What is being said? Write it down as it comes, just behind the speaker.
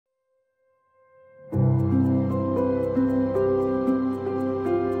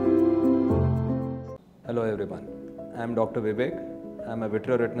Hello everyone, I am Dr. Vivek. I am a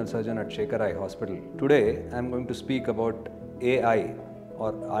vitreoretinal surgeon at Shekar Eye Hospital. Today I am going to speak about AI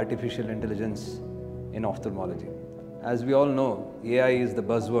or artificial intelligence in ophthalmology. As we all know, AI is the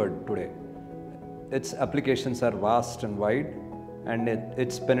buzzword today. Its applications are vast and wide, and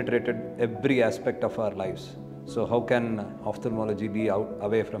it's penetrated every aspect of our lives. So how can ophthalmology be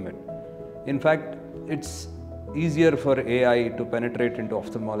away from it? In fact, it's easier for AI to penetrate into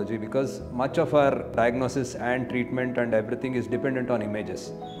ophthalmology because much of our diagnosis and treatment and everything is dependent on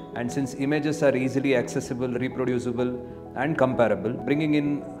images. And since images are easily accessible, reproducible and comparable, bringing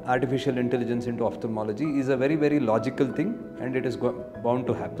in artificial intelligence into ophthalmology is a very logical thing, and it is bound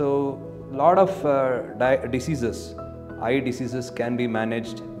to happen. So a lot of diseases, eye diseases can be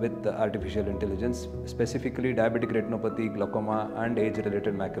managed with artificial intelligence, specifically diabetic retinopathy, glaucoma and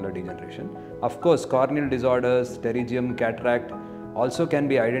age-related macular degeneration. Of course, corneal disorders, pterygium, cataract also can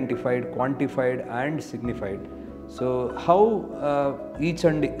be identified, quantified and signified. So how each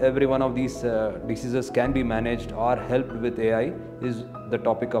and every one of these diseases can be managed or helped with AI is the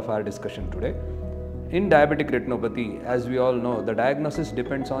topic of our discussion today. In diabetic retinopathy, as we all know, the diagnosis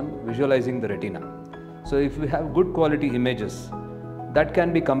depends on visualizing the retina. So if we have good quality images, that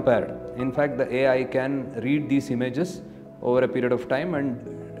can be compared. In fact, the AI can read these images over a period of time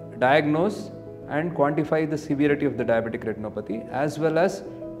and diagnose and quantify the severity of the diabetic retinopathy, as well as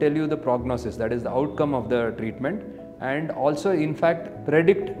tell you the prognosis, that is the outcome of the treatment, and also in fact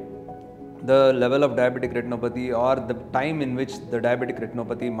predict the level of diabetic retinopathy or the time in which the diabetic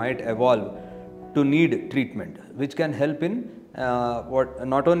retinopathy might evolve to need treatment, which can help in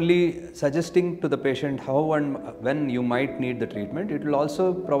not only suggesting to the patient how and when you might need the treatment, it will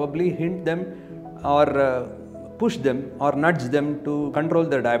also probably hint them or push them or nudge them to control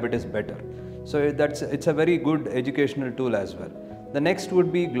their diabetes better. So it's a very good educational tool as well. The next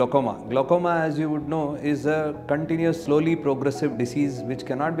would be glaucoma. Glaucoma, as you would know, is a continuous, slowly progressive disease which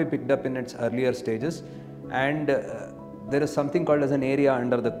cannot be picked up in its earlier stages, and there is something called as an area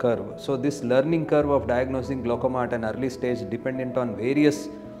under the curve. So this learning curve of diagnosing glaucoma at an early stage, dependent on various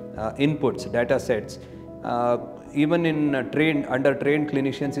inputs, data sets, even in under trained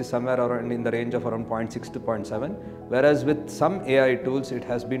clinicians is somewhere around in the range of around 0.6 to 0.7, whereas with some AI tools it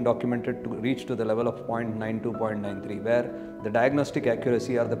has been documented to reach to the level of 0.9 to 0.93, where the diagnostic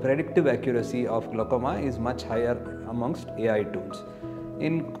accuracy or the predictive accuracy of glaucoma is much higher amongst AI tools.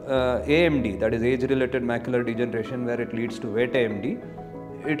 In AMD, that is age-related macular degeneration, where it leads to wet AMD,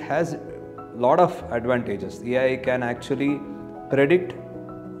 it has a lot of advantages. AI can actually predict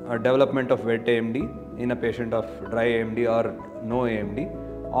development of wet AMD in a patient of dry AMD or no AMD,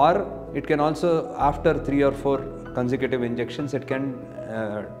 or it can also, after 3 or 4 consecutive injections, it can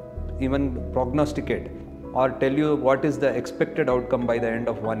even prognosticate or tell you what is the expected outcome by the end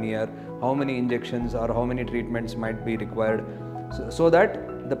of 1 year, how many injections or how many treatments might be required. So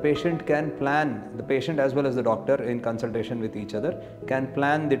that the patient can plan, the patient as well as the doctor in consultation with each other can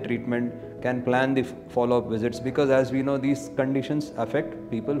plan the treatment, can plan the follow-up visits, because as we know, these conditions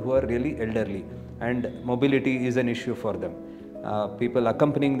affect people who are really elderly and mobility is an issue for them. People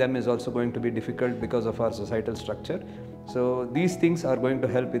accompanying them is also going to be difficult because of our societal structure. So these things are going to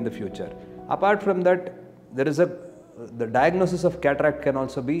help in the future. Apart from that, there is the diagnosis of cataract can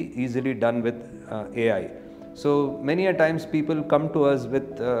also be easily done with AI. So many a times people come to us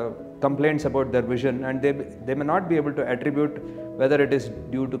with complaints about their vision, and they may not be able to attribute whether it is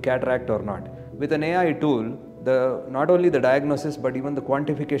due to cataract or not. With an AI tool, not only the diagnosis but even the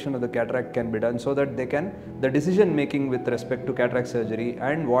quantification of the cataract can be done, so that the decision making with respect to cataract surgery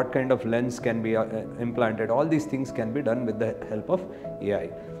and what kind of lens can be implanted, all these things can be done with the help of AI.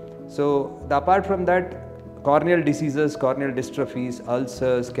 So apart from that, corneal diseases, corneal dystrophies,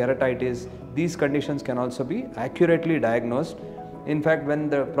 ulcers, keratitis, these conditions can also be accurately diagnosed. In fact, when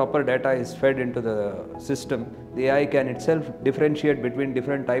the proper data is fed into the system, the AI can itself differentiate between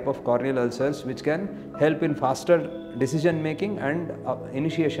different type of corneal ulcers, which can help in faster decision making and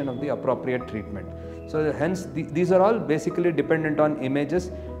initiation of the appropriate treatment. So hence these are all basically dependent on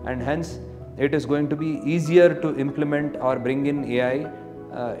images, and hence it is going to be easier to implement or bring in AI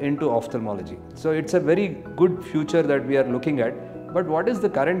into ophthalmology. So it's a very good future that we are looking at. But what is the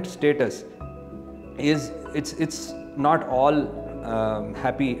current status is it's not all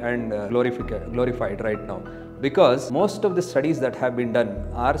happy and glorified right now, because most of the studies that have been done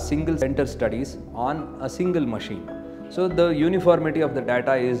are single center studies on a single machine. So the uniformity of the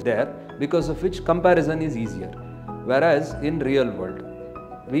data is there, because of which comparison is easier. Whereas in real world,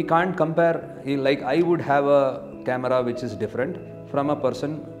 we can't compare, like I would have a camera which is different from a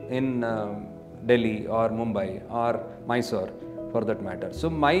person in Delhi or Mumbai or Mysore for that matter. So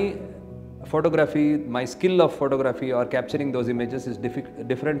my photography, my skill of photography or capturing those images is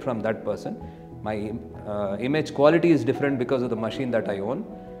different from that person. My image quality is different because of the machine that I own,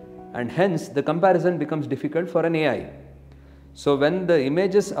 and hence the comparison becomes difficult for an AI. So when the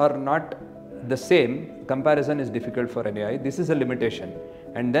images are not the same, comparison is difficult for an AI. This is a limitation.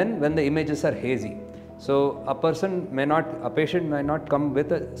 And then when the images are hazy, so a patient may not come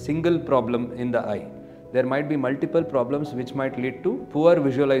with a single problem in the eye. There might be multiple problems which might lead to poor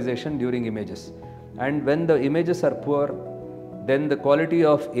visualization during images. And when the images are poor, then the quality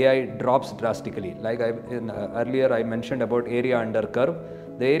of AI drops drastically. Like earlier I mentioned about area under curve.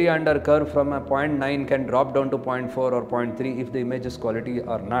 The area under curve from a 0.9 can drop down to 0.4 or 0.3 if the images quality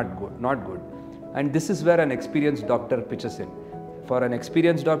are not good. And this is where an experienced doctor pitches in. For an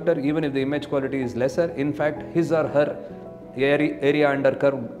experienced doctor, even if the image quality is lesser, in fact his or her area under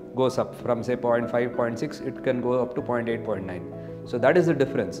curve goes up from say 0.5, 0.6, it can go up to 0.8, 0.9. So that is the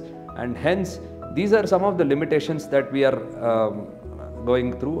difference, and hence these are some of the limitations that we are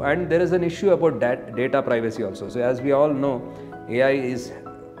going through. And there is an issue about data privacy also. So as we all know, AI is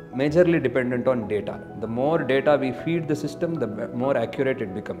majorly dependent on data. The more data we feed the system, the more accurate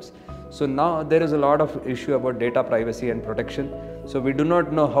it becomes. So now there is a lot of issue about data privacy and protection. So we do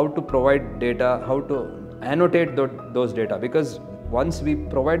not know how to provide data, how to annotate those data, because once we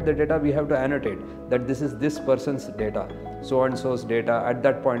provide the data, we have to annotate that this is this person's data, so and so's data at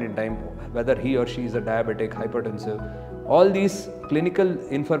that point in time, whether he or she is a diabetic, hypertensive. All these clinical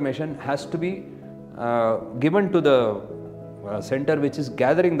information has to be given to the center which is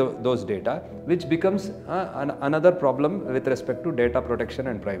gathering those data, which becomes another problem with respect to data protection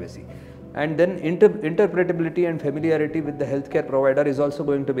and privacy. And then interpretability and familiarity with the healthcare provider is also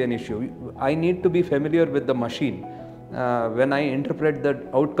going to be an issue. I need to be familiar with the machine when I interpret the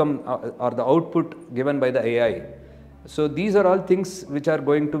outcome or the output given by the AI. So these are all things which are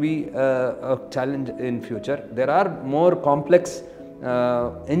going to be a challenge in future. There are more complex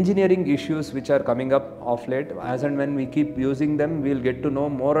engineering issues which are coming up of late. As and when we keep using them, we will get to know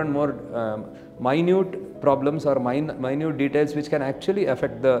more and more minute problems or minute details which can actually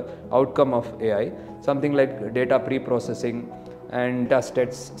affect the outcome of AI. Something like data pre-processing and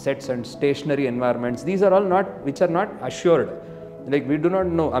data sets and stationary environments. These are all which are not assured. Like we do not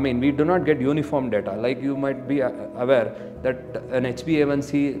know, we do not get uniform data. Like you might be aware that an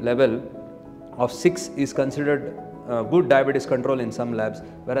HbA1c level of 6 is considered good diabetes control in some labs,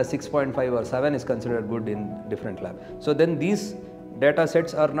 whereas 6.5 or 7 is considered good in different labs. So then these data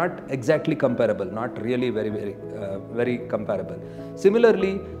sets are not exactly comparable, not really very comparable.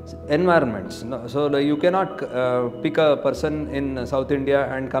 Similarly, environments. So you cannot pick a person in South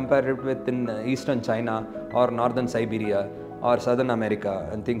India and compare it with in Eastern China or Northern Siberia or Southern America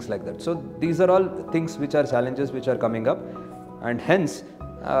and things like that. So these are all things which are challenges which are coming up, and hence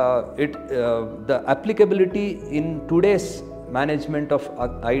the applicability in today's management of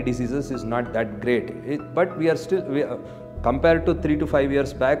eye diseases is not that great. But we are still, compared to 3 to 5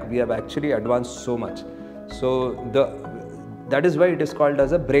 years back, we have actually advanced so much. So that is why it is called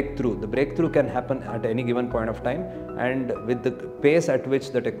as a breakthrough. The breakthrough can happen at any given point of time, and with the pace at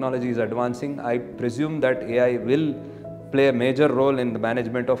which the technology is advancing, I presume that AI will play a major role in the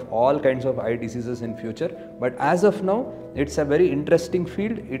management of all kinds of eye diseases in future. But as of now, it's a very interesting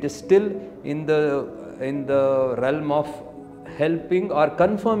field. It is still in the realm of helping or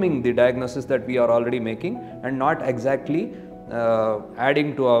confirming the diagnosis that we are already making, and not exactly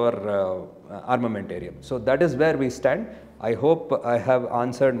adding to our armamentarium. So that is where we stand. I hope I have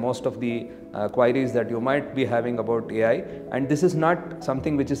answered most of the queries that you might be having about AI, and this is not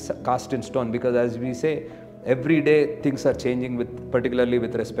something which is cast in stone, because as we say, every day things are changing, particularly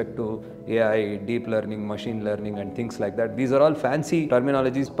with respect to AI, deep learning, machine learning and things like that. These are all fancy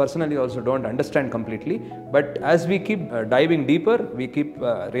terminologies. Personally also don't understand completely, but as we keep diving deeper, we keep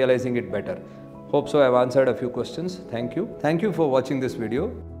realizing it better. Hope so I have answered a few questions. Thank you. Thank you for watching this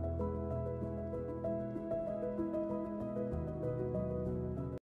video.